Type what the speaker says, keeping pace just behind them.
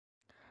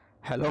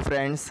Hello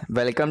friends,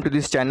 welcome to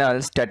this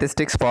channel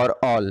Statistics for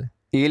All.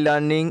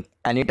 E-learning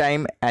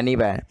anytime,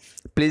 anywhere.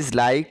 Please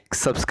like,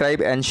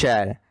 subscribe and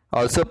share.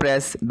 Also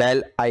press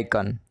bell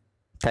icon.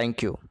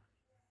 Thank you.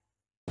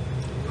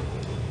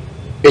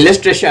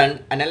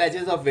 Illustration: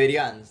 Analysis of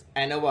Variance,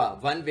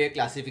 Anova one-way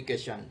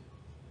classification.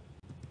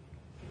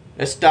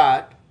 Let's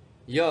start.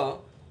 Here,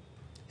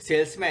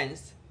 salesman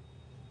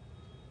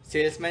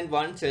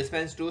 1,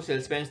 salesman 2,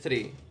 salesman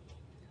 3.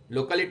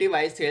 Locality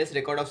wise sales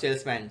record of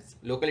salesmen.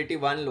 Locality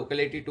 1,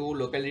 locality 2,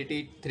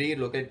 locality 3,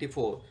 locality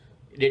 4.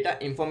 Data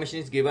information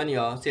is given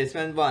here.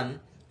 Salesman 1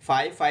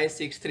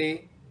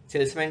 5563,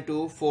 salesman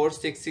 2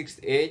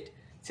 4668,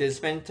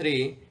 salesman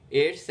 3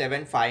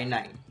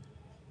 8759.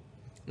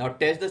 Now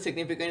test the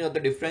significance of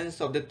the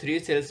difference of the three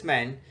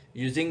salesmen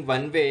using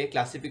one-way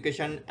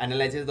classification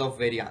analysis of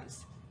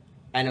variance,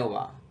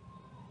 ANOVA.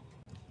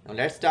 Now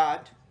let's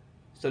start.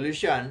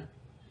 Solution: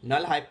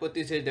 null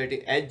hypothesis, that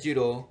is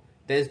H0.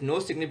 There is no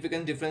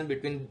significant difference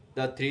between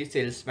the three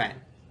salesmen.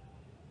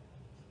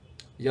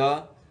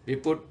 Here we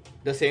put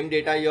the same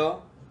data here.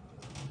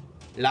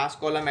 Last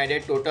column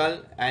added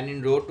total, and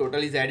in row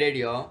total is added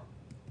here.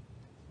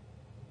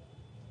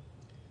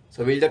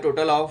 So will the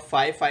total of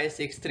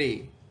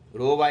 5563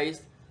 row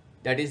wise,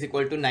 that is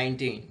equal to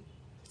 19.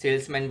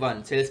 Salesman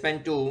 1,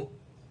 salesman 2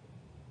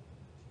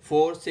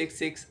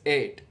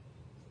 4668,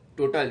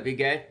 total we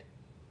get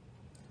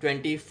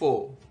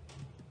 24.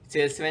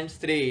 Salesman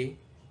 3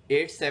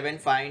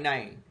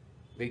 8759,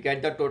 we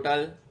get the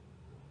total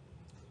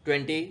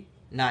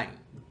 29.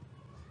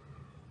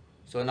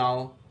 So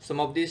now sum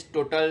of this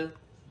total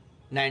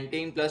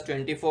 19 plus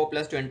 24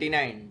 plus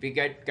 29, we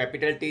get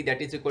capital T,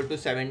 that is equal to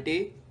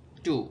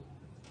 72.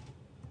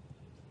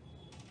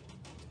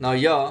 Now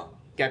here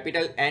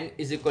capital N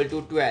is equal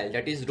to 12,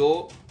 that is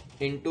row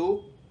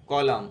into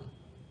column.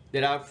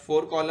 There are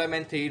 4 column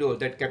and 3 rows,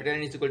 that capital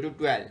N is equal to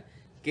 12.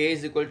 K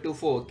is equal to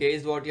 4. K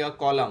is what? Your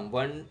column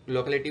 1,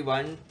 locality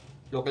 1,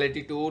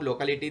 locality 2,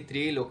 locality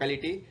 3,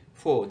 locality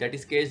 4, that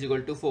is K is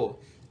equal to 4.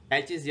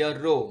 H is your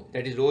row,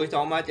 that is row is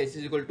how much? H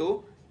is equal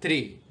to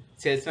 3.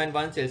 Salesman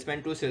 1,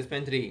 salesman 2,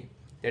 salesman 3,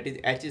 that is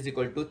H is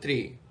equal to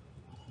 3.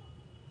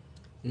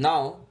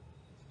 Now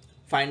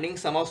finding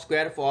sum of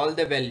square for all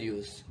the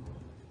values,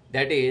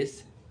 that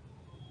is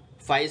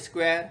 5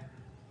 square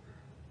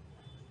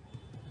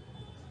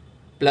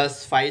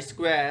plus 5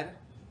 square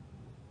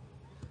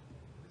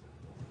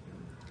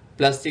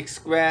plus 6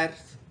 square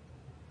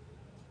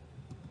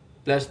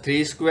plus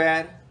 3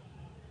 square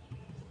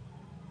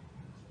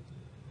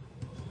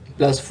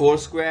plus 4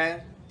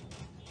 square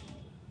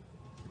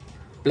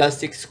plus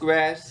 6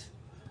 squares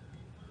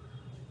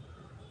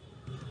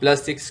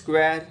plus 6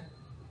 square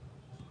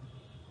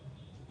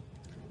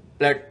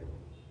plus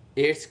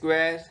 8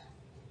 square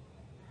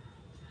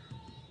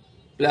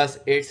plus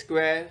 8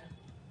 square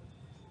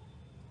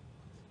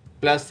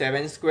plus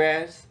 7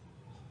 squares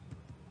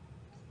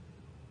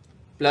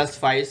plus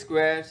 5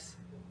 squares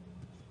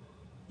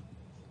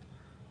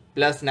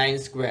plus 9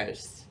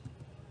 squares.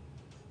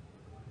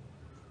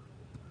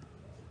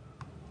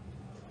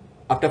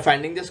 After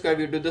finding the square,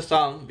 we do the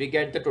sum, we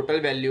get the total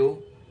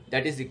value,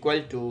 that is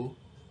equal to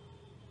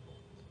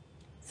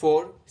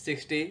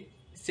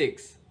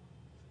 466.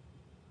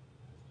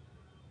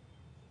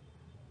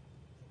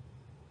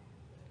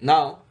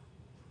 Now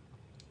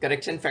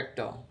correction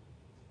factor,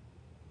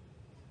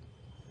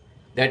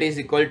 that is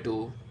equal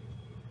to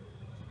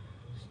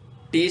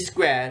t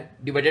square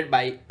divided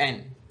by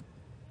n.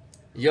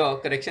 Your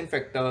correction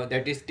factor,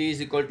 that is t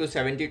is equal to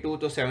 72,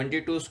 so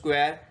 72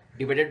 square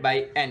divided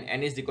by n,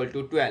 n is equal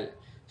to 12.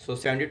 So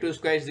 72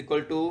 square is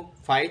equal to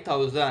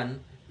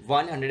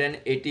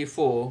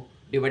 5184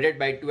 divided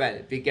by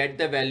 12. We get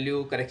the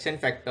value correction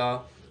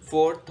factor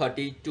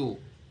 432.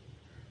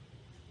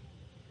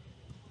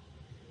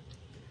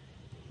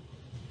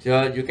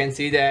 So you can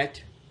see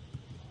that.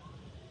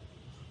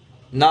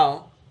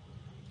 Now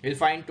we'll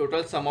find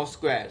total sum of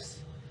squares.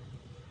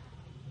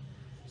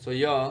 So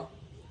here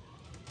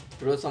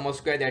total sum of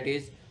square, that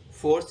is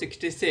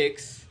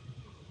 466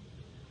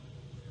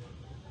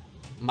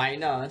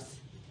 minus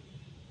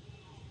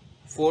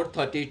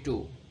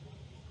 432.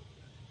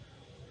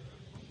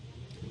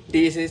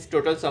 This is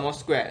total sum of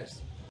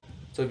squares.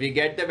 So we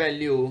get the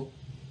value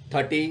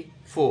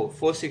 34.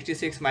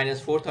 466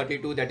 minus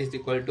 432, that is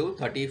equal to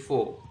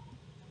 34.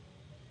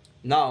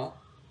 Now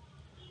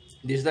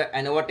this is the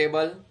Anova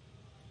table.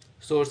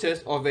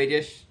 Sources of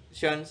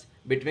variations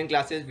between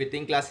classes,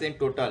 within classes, in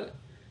total.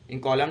 In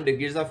column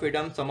degrees of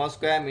freedom, sum of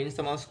square, mean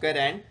sum of square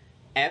and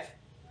F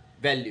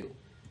value.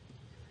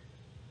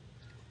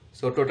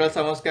 So total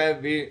sum of square,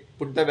 we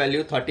put the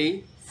value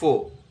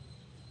 34.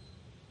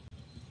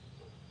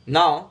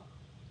 Now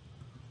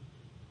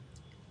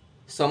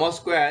sum of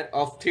square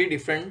of 3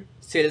 different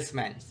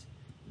salesmen,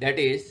 that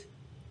is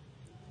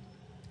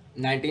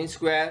 19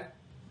 square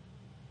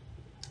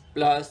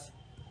plus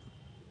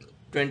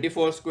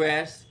 24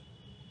 squares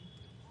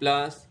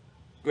plus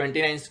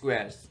 29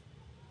 squares.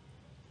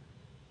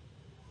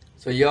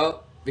 So here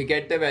we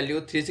get the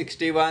value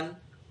 361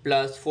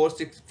 plus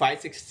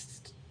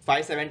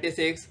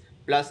 576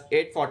 plus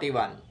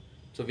 841.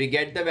 So we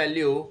get the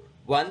value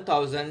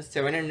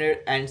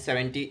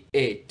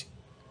 1778.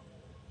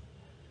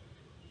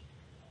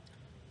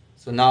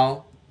 So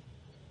now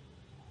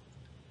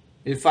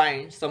we'll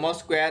find sum of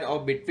square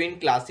of between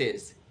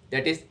classes,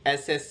 that is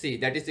SSC,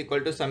 that is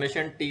equal to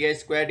summation TI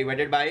square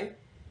divided by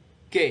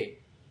K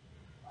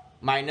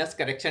minus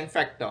correction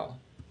factor.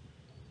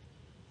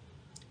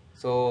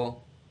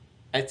 So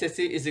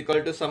SSC is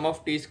equal to sum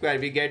of T square.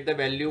 We get the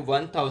value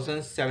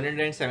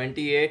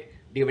 1778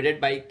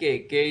 divided by K.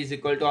 K is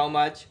equal to how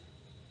much?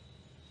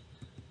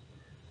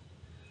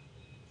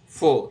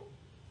 4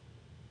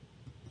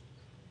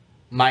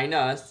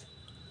 minus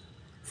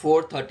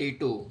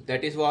 432.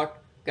 That is what?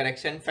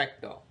 Correction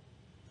factor.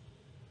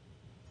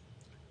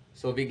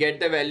 So we get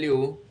the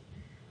value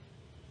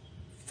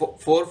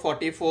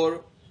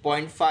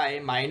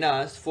 444.5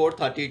 minus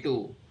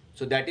 432.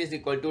 So that is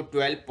equal to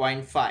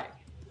 12.5.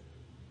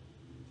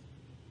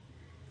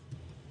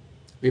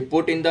 We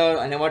put in the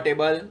Anova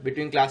table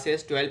between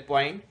classes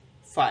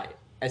 12.5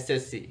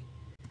 SSC.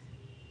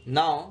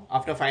 Now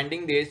after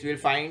finding this, we will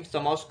find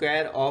sum of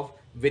square of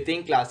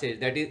within classes,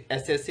 that is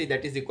SSC,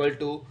 that is equal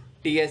to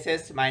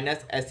TSS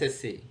minus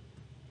SSC.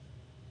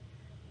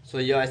 So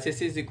your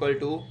SSC is equal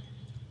to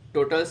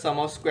total sum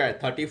of square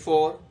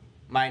 34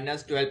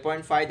 minus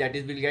 12.5, that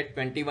is, we'll get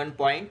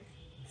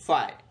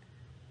 21.5.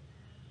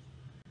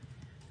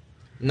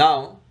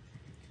 Now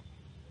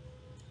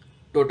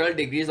total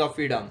degrees of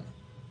freedom,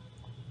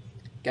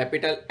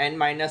 capital N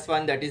minus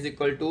 1, that is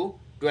equal to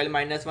 12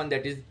 minus 1,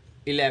 that is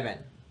 11.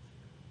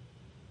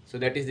 So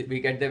that is, we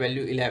get the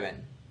value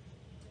 11.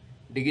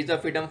 Degrees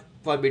of freedom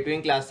for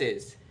between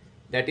classes,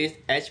 that is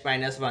H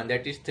minus 1,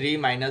 that is 3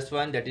 minus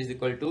 1, that is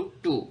equal to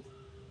 2.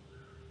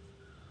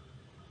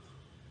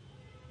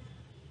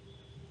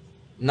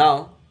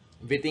 Now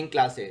within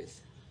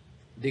classes,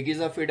 degrees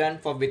of freedom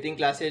for within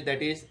classes,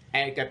 that is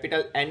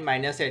capital N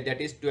minus 8,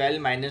 that is 12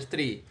 minus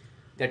 3,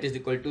 that is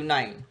equal to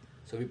 9.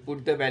 So we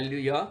put the value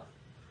here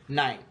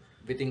 9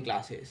 within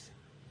classes.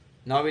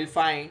 Now we'll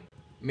find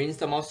mean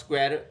sum of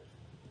square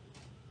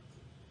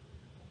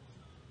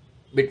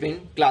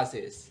between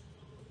classes.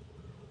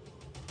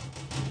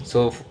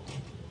 So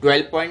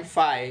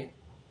 12.5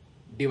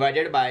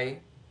 divided by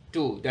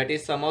 2, that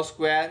is sum of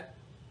square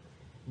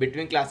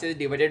between classes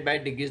divided by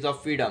degrees of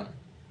freedom.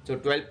 So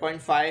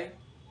 12.5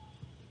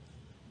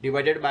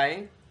 divided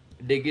by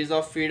degrees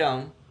of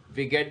freedom,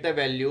 we get the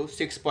value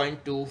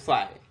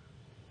 6.25.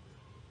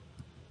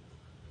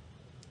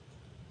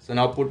 So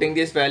now putting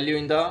this value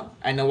in the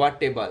Anova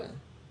table.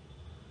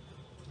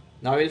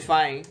 Now we'll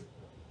find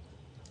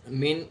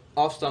mean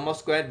of sum of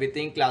square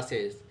within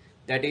classes,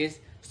 that is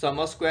sum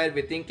of square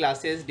within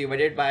classes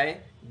divided by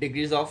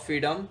degrees of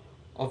freedom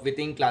of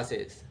within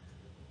classes.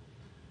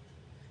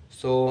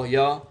 So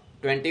here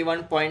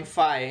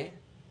 21.5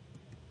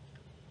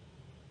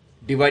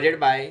 divided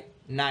by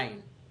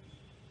 9.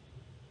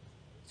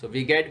 So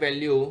we get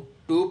value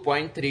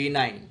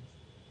 2.39.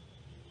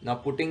 Now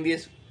putting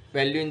this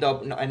value in the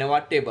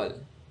Anova table.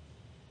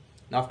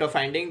 Now after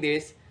finding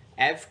this,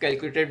 F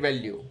calculated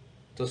value.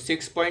 So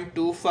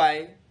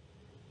 6.25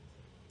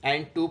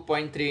 and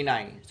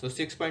 2.39. So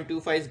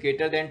 6.25 is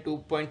greater than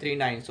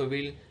 2.39. So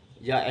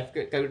F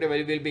calculated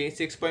value will be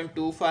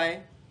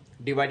 6.25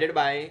 divided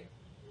by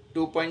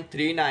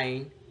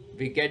 2.39.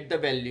 We get the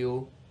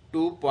value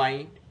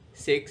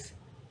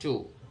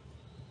 2.62.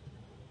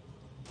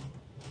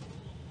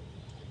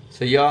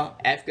 So your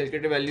F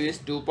calculated value is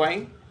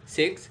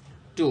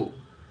 2.62.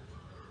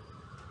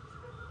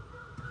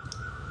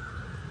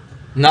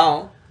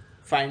 Now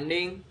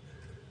finding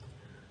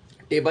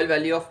table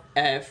value of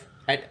F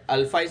at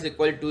alpha is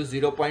equal to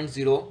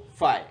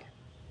 0.05.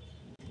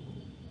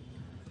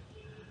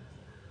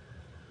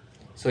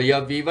 So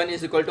your V1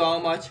 is equal to how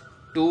much?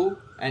 2,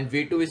 and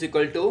V2 is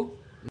equal to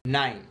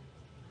 9.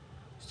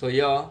 So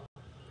here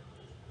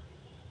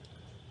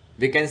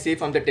we can see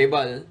from the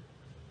table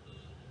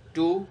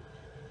 2,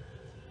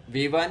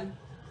 V1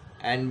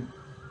 and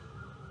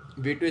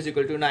V2 is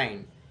equal to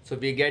 9. So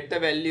we get the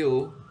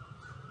value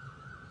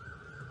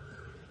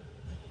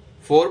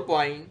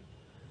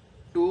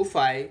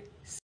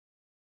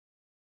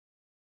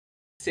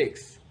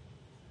 4.256.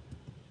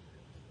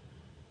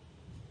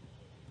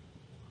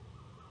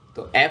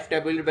 So F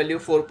calculated value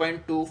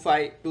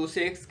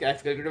 4.2526,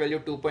 F calculated value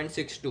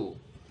 2.62.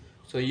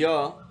 So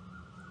here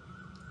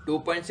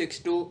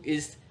 2.62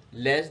 is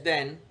less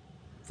than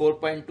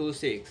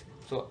 4.26.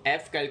 So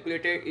F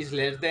calculated is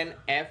less than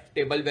F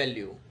table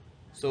value.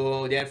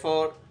 So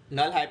therefore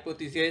null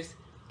hypothesis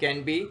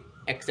can be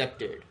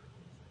accepted.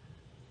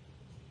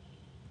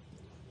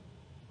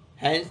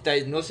 Hence there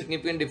is no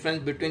significant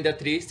difference between the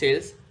three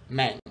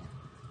salesmen.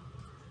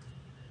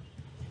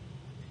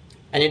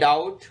 Any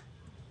doubt?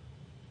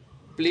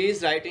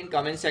 Please write in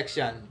comment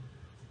section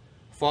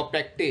for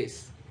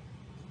practice.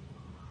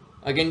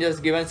 Again,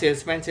 just given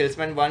salesman,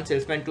 salesman 1,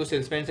 salesman 2,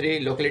 salesman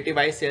 3, locality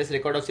wise sales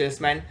record of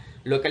salesman,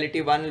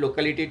 locality 1,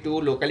 locality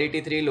 2,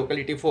 locality 3,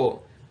 locality 4.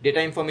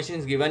 Data information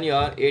is given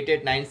here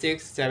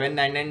 8896,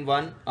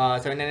 7991,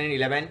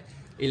 7911,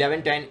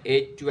 1110,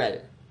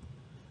 812.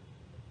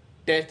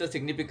 Test the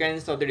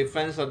significance of the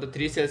difference of the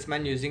three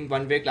salesmen using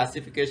one-way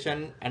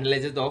classification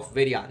analysis of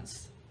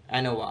variance.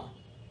 ANOVA.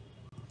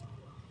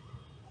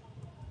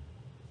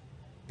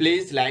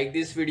 Please like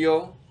this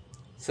video,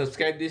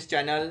 subscribe this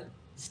channel,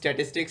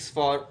 Statistics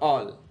for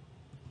All.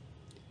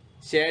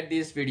 Share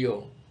this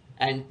video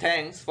and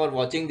thanks for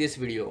watching this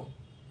video.